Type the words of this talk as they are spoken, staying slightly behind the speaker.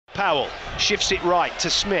Powell shifts it right to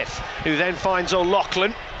Smith, who then finds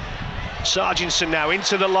O'Loughlin. Sargentson now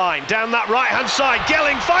into the line, down that right-hand side.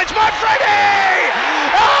 Gelling finds Manfredi!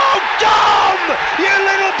 Oh, Dom! You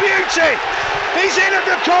little beauty! He's in at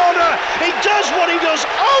the corner. He does what he does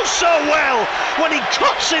oh so well when he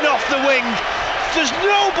cuts it off the wing. There's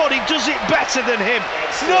nobody does it better than him.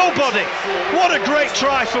 Nobody. What a great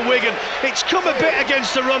try for Wigan. It's come a bit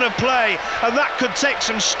against the run of play, and that could take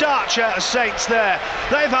some starch out of Saints there.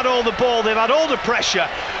 They've had all the ball, they've had all the pressure,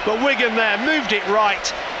 but Wigan there moved it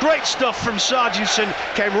right. Great stuff from Sargentson,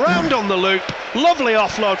 came round on the loop. Lovely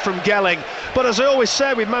offload from Gelling. But as I always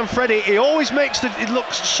say with Manfredi, he always makes it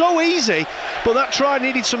look so easy, but that try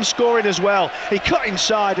needed some scoring as well. He cut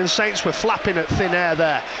inside and Saints were flapping at thin air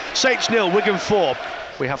there. Saints 0, Wigan 4.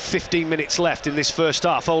 We have 15 minutes left in this first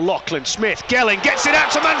half. O'Loughlin, Smith, Gelling gets it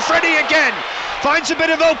out to Manfredi again. Finds a bit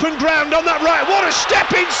of open ground on that right. What a step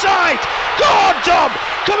inside. Go on, Dom.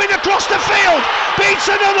 Coming across the field. Beats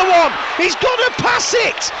another one. He's got to pass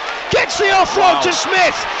it. Gets the offload to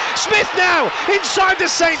Smith. Smith now inside the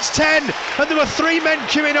Saints 10. And there were 3 men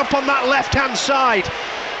queuing up on that left-hand side.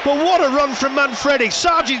 But what a run from Manfredi.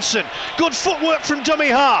 Sargentson, good footwork from dummy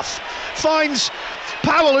half. Finds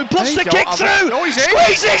Powell, who puts the kick through,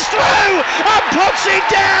 squeezes through and puts it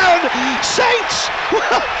down. Saints,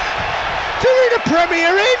 they're in a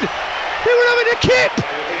Premier Inn. They were having a kip.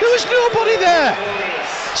 There was nobody there.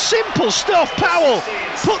 Simple stuff. Powell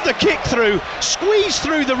put the kick through, squeezed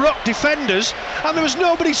through the ruck defenders, and there was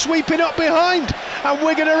nobody sweeping up behind. And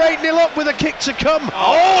Wigan are 8-0 up with a kick to come.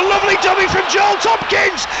 Oh, lovely dummy from Joel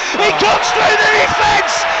Tompkins. He cuts through the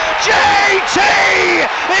defence. JT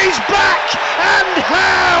is back, and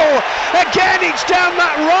how? Again, it's down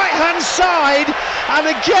that right-hand side, and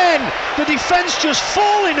again the defence just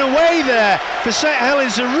falling away there for St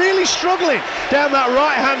Helens. Are really struggling down that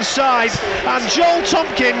right-hand side, and Joel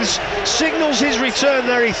Tompkins signals his return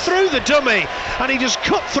there. He threw the dummy, and he just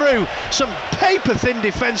cut through some paper-thin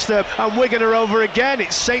defence there, and Wigan are over again.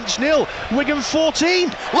 It's Saints 0, Wigan 14.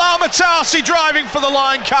 Lamatasi driving for the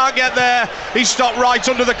line, can't get there. He's stopped right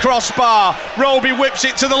under the crossbar. Roby whips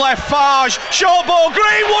it to the left. Farge, short ball,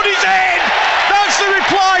 Greenwood is in. That's the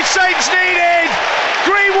reply Saints needed.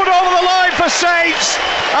 Greenwood over the line for Saints,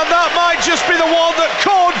 and that might just be the one that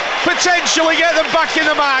could potentially get them back in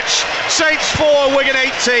the match. Saints 4, Wigan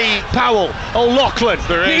 18. Powell, O'Loughlin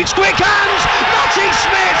needs quick hands. Matty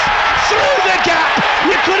Smith through the gap.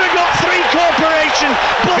 You could have got 3 Corporation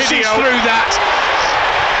buses through that.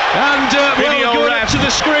 And Video well, ref to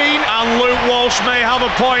the screen. And Luke Walsh may have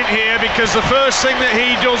a point here, because the first thing that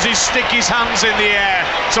he does is stick his hands in the air.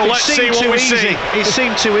 So let's see what we see. It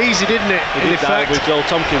seemed too easy, didn't it? He did that with Joel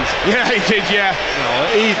Tompkins. Yeah, he did, yeah.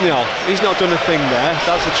 He's not done a thing there.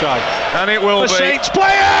 That's a try. And it will The be. Saints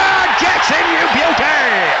player gets in, you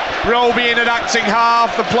beauty. Roby in at acting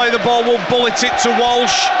half. The play the ball will bullet it to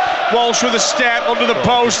Walsh. Walsh with a step under the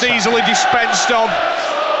post, easily dispensed of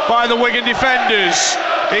by the Wigan defenders.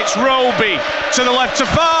 It's Roby to the left to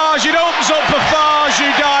Farge. It opens up for Farge, who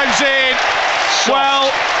dives in. Well,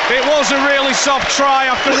 it was a really soft try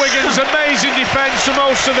after Wigan's amazing defence for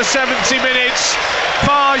most of the 70 minutes.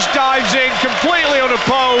 Farge dives in completely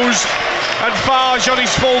unopposed, and Farge on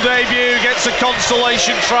his full debut gets a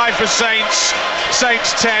consolation try for Saints.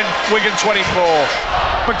 Saints 10, Wigan 24.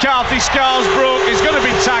 McCarthy Scarsbrook is going to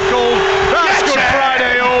be tackled. That's Good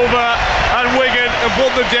Friday over, and Wigan have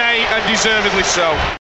won the day, and deservedly so.